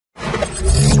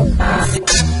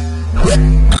Hi,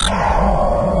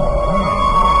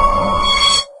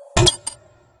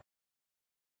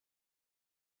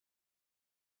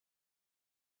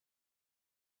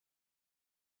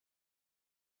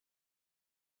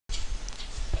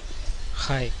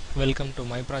 welcome to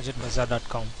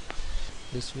MyProjectBazaar.com.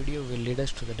 This video will lead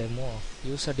us to the demo of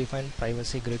user-defined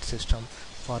privacy grid system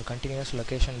for continuous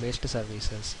location-based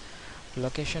services.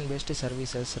 Location-based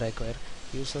services require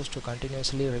users to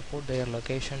continuously report their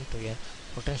location to a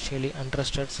potentially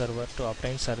untrusted server to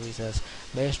obtain services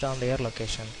based on their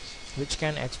location, which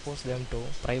can expose them to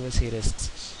privacy risks.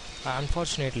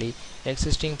 Unfortunately,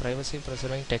 existing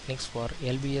privacy-preserving techniques for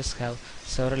LBS have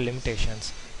several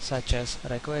limitations, such as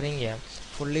requiring a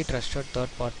fully trusted third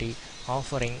party,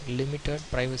 offering limited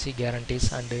privacy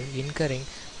guarantees, and incurring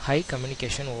high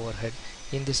communication overhead.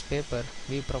 In this paper,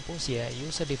 we propose a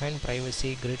user-defined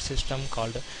privacy grid system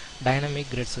called Dynamic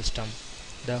Grid System,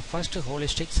 the first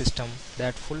holistic system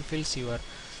that fulfills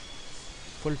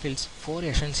four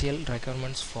essential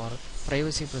requirements for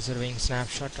privacy preserving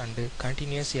snapshot and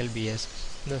continuous LBS.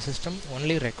 The system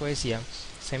only requires a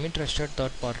semi-trusted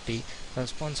third party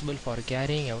responsible for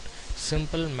carrying out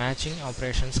simple matching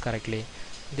operations correctly.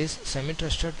 This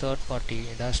semi-trusted third party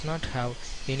does not have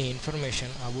any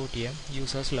information about a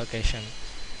user's location.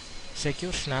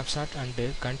 Secure snapshot and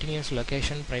continuous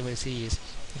location privacy is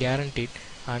guaranteed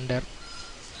under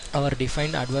our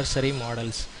defined adversary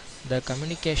models. The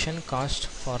communication cost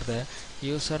for the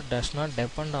user does not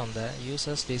depend on the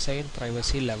user's desired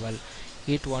privacy level.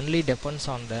 It only depends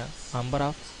on the number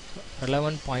of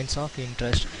relevant points of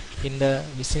interest in the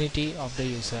vicinity of the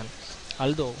user.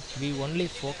 Although we only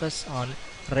focus on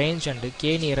range and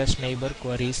k nearest neighbor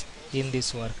queries in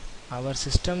this work, our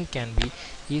system can be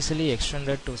easily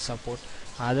extended to support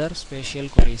other spatial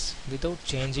queries without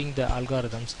changing the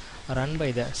algorithms run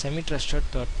by the semi-trusted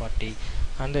third party,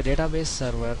 and the database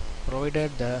server,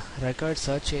 provided the required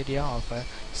search area of a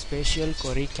spatial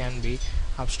query can be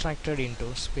abstracted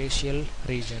into spatial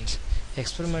regions.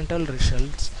 Experimental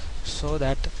results show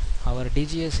that our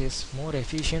DGS is more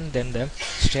efficient than the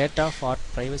state-of-art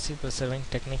privacy-preserving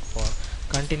technique for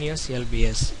continuous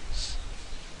LBS.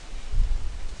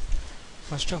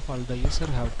 First of all, the user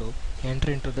have to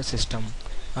enter into the system,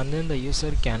 and then the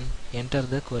user can enter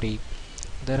the query.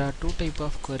 There are two types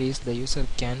of queries the user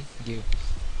can give.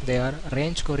 They are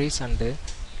range queries and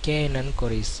KNN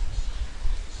queries.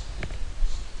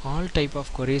 All type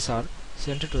of queries are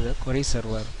sent to the query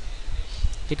server.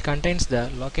 It contains the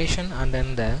location and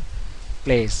then the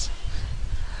place.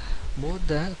 Both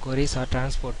the queries are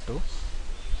transferred to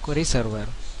query server.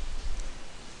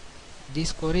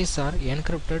 These queries are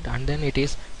encrypted and then it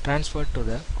is transferred to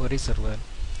the query server.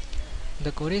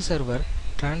 The query server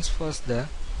transfers the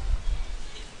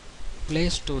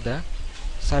place to the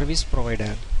service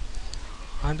provider,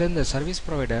 and then the service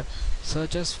provider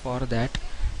searches for that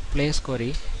place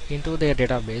query into their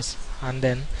database and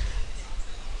then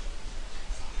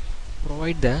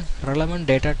provide the relevant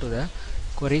data to the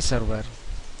query server.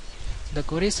 The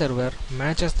query server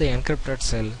matches the encrypted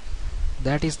cell,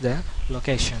 that is the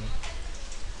location.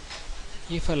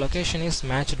 If a location is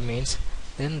matched, means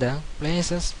then the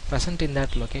places present in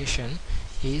that location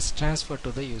is transferred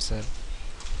to the user.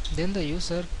 Then the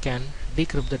user can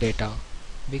decrypt the data,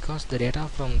 because the data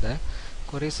from the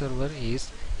query server is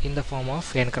in the form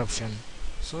of encryption.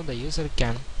 So the user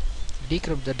can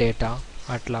decrypt the data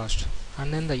at last,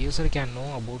 and then the user can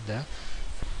know about the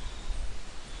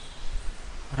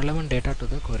relevant data to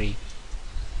the query.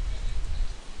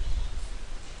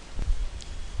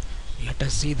 Let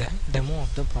us see the demo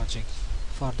of the project.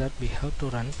 For that, we have to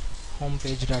run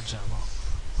homepage.java.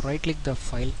 Right click the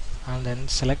file and then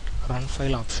select run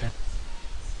file option.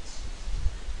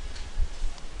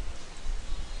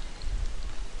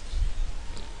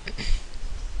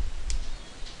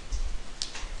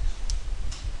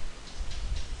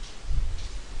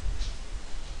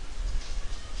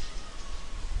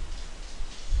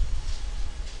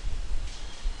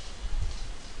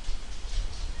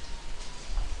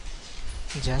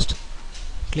 Just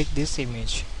click this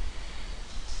image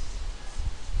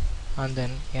and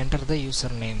then enter the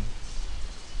username.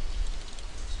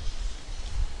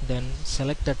 Then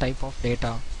select the type of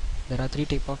data. There are three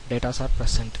types of data are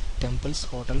present: temples,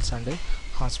 hotels and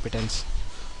hospitals.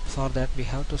 For that, we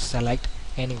have to select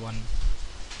any one.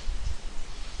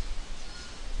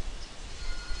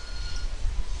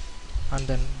 And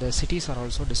then the cities are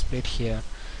also displayed here.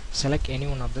 Select any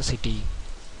one of the city.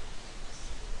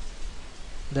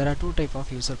 There are two types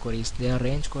of user queries. They are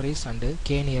range queries and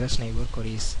k nearest neighbor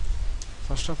queries.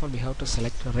 First of all, we have to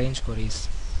select range queries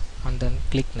and then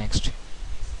click next.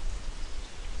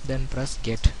 Then press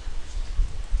get.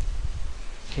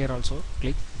 Here also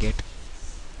click get.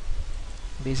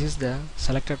 This is the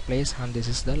selected place and this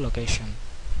is the location,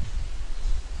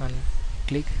 and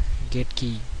click get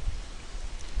key.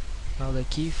 Now the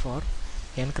key for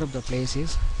encrypt the place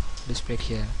is displayed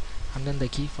here, and then the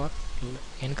key for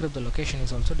encrypt the location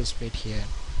is also displayed here.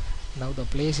 Now the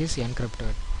place is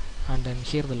encrypted, and then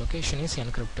here the location is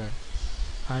encrypted,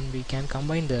 and we can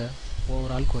combine the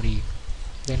overall query.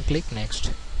 Then click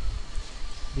next.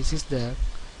 This is the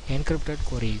encrypted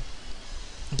query.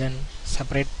 Then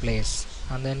separate place,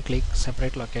 and then click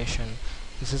separate location.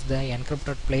 This is the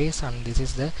encrypted place and this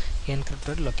is the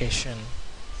encrypted location.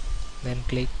 Then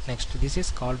click next. This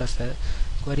is called as the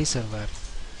query server.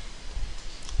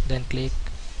 Then click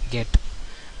get.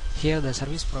 Here the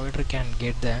service provider can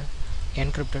get the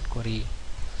encrypted query.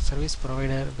 Service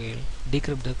provider will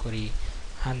decrypt the query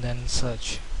and then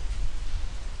search.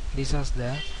 These are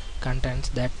the contents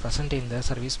that present in the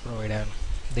service provider.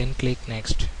 Then click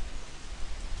next.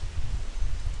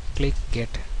 Click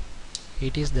get.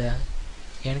 It is the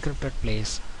encrypted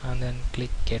place, and then click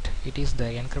get. It is the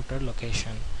encrypted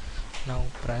location. Now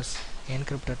press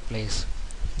encrypted place.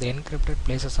 The encrypted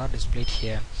places are displayed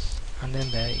here, and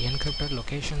then the encrypted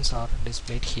locations are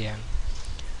displayed here.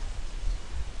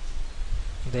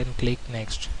 Then click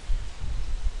next.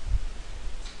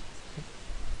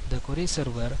 The query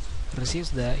server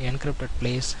receives the encrypted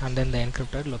place and then the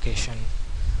encrypted location,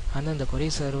 and then the query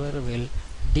server will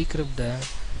decrypt the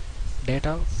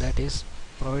data that is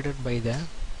provided by the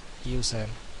user,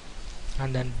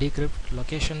 and then decrypt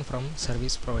location from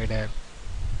service provider,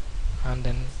 and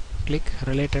then click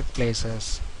related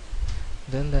places.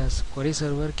 Then the query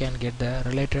server can get the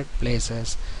related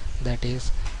places that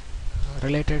is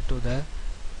related to the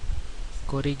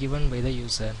query given by the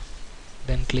user.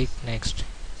 Then click next,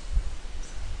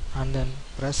 and then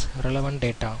press relevant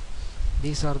data.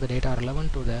 These are the data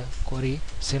relevant to the query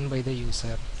sent by the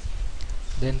user.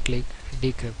 Then click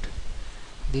decrypt.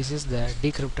 This is the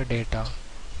decrypted data.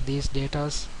 These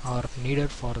data are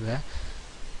needed for the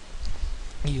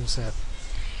user.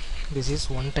 This is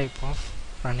one type of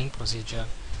running procedure,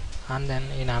 and then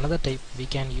in another type we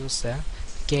can use the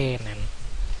KNN.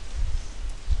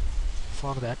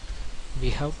 For that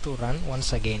we have to run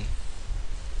once again.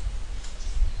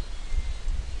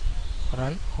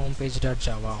 Run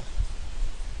homepage.java.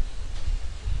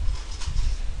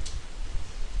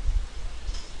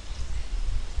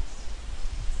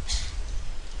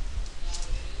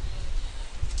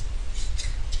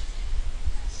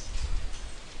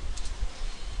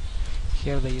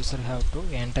 Here the user have to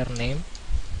enter name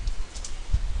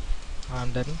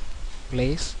and then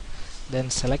place, then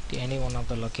select any one of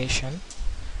the location,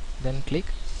 then click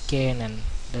KNN,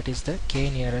 that is the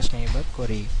K nearest neighbor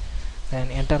query,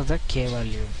 then enter the K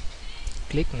value.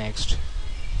 Click next.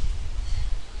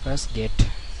 Press get.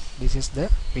 This is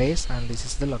the place and this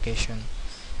is the location.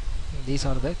 These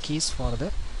are the keys for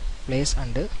the place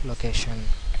and the location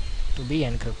to be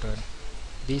encrypted.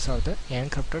 These are the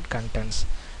encrypted contents.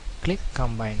 Click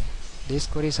combine. These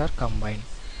queries are combined,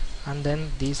 and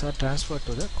then these are transferred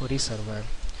to the query server.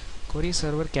 Query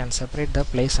server can separate the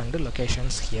place and the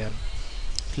locations here.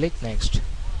 Click next.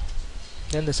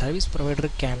 Then the service provider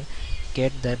can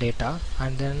get the data,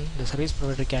 and then the service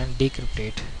provider can decrypt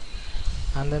it,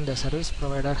 and then the service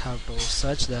provider have to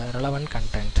search the relevant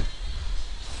content.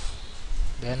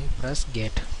 Then press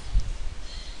get.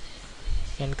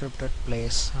 Encrypted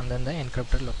place and then the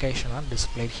encrypted location are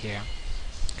displayed here.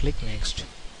 Click next.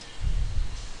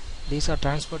 These are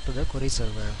transferred to the query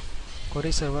server.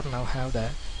 Query server now have the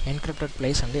encrypted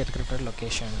place and the encrypted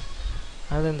location,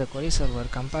 and then the query server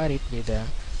compare it with the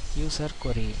user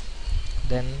query.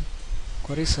 Then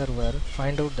query server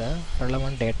find out the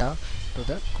relevant data to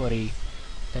the query.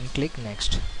 Then click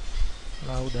next.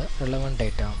 Now the relevant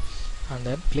data, and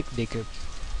then click decrypt.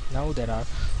 Now there are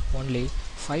only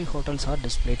 5 hotels are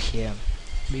displayed here,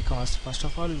 because first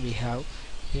of all we have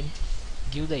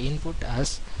give the input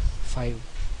as 5.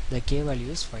 The K value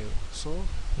is 5. So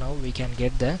now we can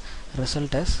get the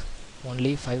result as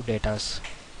only 5 datas.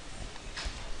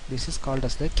 This is called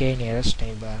as the K nearest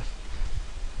neighbor.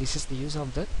 This is the use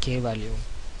of the K value.